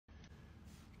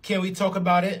Can we talk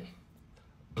about it?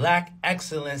 Black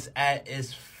excellence at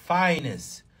its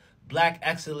finest. Black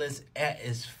excellence at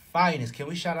its finest. Can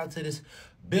we shout out to this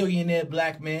billionaire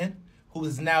black man who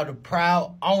is now the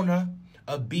proud owner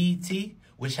of BET,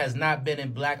 which has not been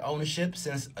in black ownership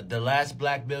since the last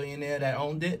black billionaire that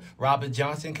owned it, Robert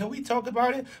Johnson. Can we talk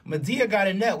about it? Madea got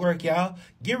a network, y'all.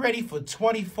 Get ready for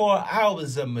 24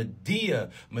 hours of Madea.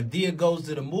 Madea goes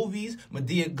to the movies.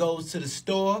 Madea goes to the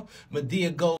store.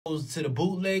 Madea goes to the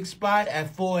bootleg spot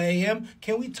at 4 a.m.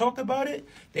 Can we talk about it?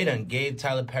 They done gave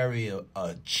Tyler Perry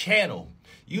a channel.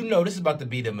 You know this is about to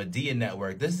be the Madea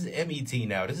Network. This is MET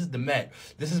now. This is the Met.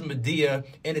 This is Madea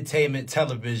Entertainment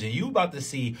Television. You about to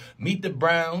see Meet the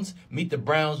Browns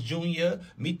Jr.,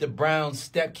 Meet the Browns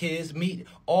stepkids, meet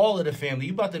all of the family.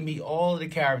 You about to meet all of the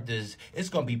characters. It's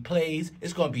going to be plays.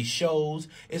 It's going to be shows.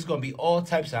 It's going to be all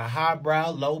types of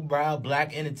highbrow, lowbrow,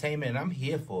 black entertainment. And I'm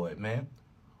here for it, man.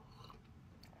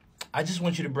 I just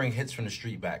want you to bring Hits from the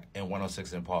Street back in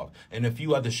 106 in Park and a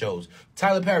few other shows.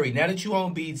 Tyler Perry, now that you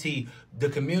own BET, the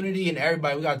community and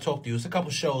everybody, we got to talk to you. It's a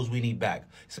couple shows we need back.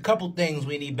 It's a couple things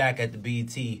we need back at the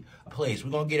BET place.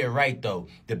 We're going to get it right, though.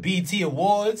 The BET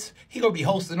Awards, he going to be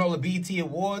hosting all the BET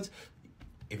Awards.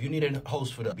 If you need a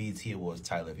host for the BET Awards,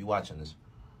 Tyler, if you're watching this,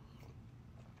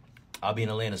 I'll be in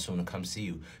Atlanta soon to come see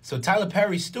you. So Tyler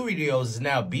Perry Studios is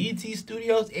now BET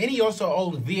Studios, and he also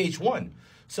owns VH1.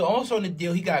 So also in the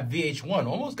deal, he got VH1,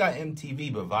 almost got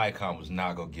MTV, but Viacom was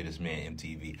not going to get this man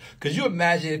MTV. Could you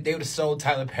imagine if they would have sold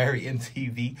Tyler Perry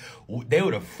MTV? They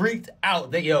would have freaked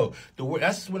out.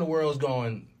 That's when the world's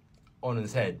going on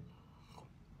his head.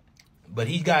 But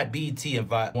he got BET and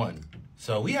VH1.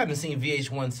 So we haven't seen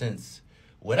VH1 since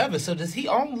whatever. So does he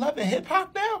own Love and Hip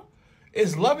Hop now?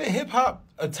 Is Love and Hip Hop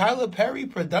a Tyler Perry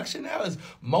production now? Is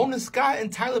Mona Scott and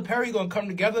Tyler Perry going to come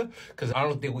together? Because I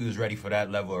don't think we was ready for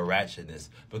that level of ratchetness.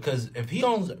 Because if he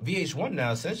owns VH1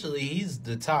 now, essentially he's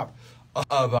the top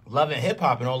of Love and Hip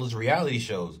Hop and all his reality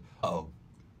shows. Uh-oh.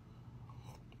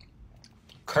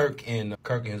 Kirk and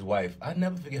his wife, I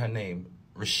never forget her name,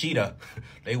 Rashida.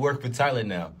 They work for Tyler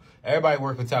now. Everybody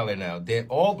work for Tyler now.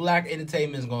 All black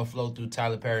entertainment is going to flow through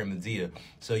Tyler Perry and Madea.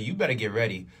 So you better get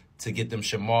ready to get them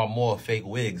Shamar Moore fake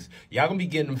wigs. Y'all gonna be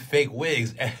getting them fake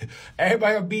wigs.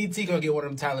 Everybody on BET gonna get one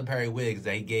of them Tyler Perry wigs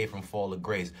that he gave from Fall of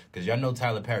Grace. Because y'all know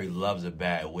Tyler Perry loves a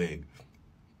bad wig.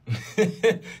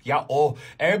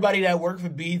 Everybody that worked for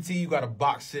BET, you got a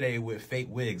box today with fake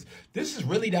wigs. This is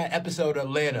really that episode of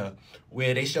Atlanta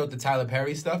where they showed the Tyler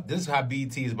Perry stuff. This is how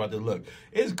BET is about to look.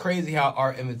 It's crazy how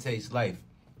art imitates life.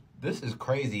 This is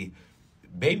crazy.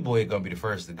 Baby Boy gonna be the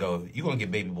first to go. You're gonna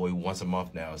get Baby Boy once a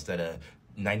month now instead of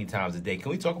 90 times a day. Can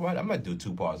we talk about it? I might do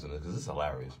 2 parts of it because it's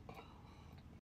hilarious.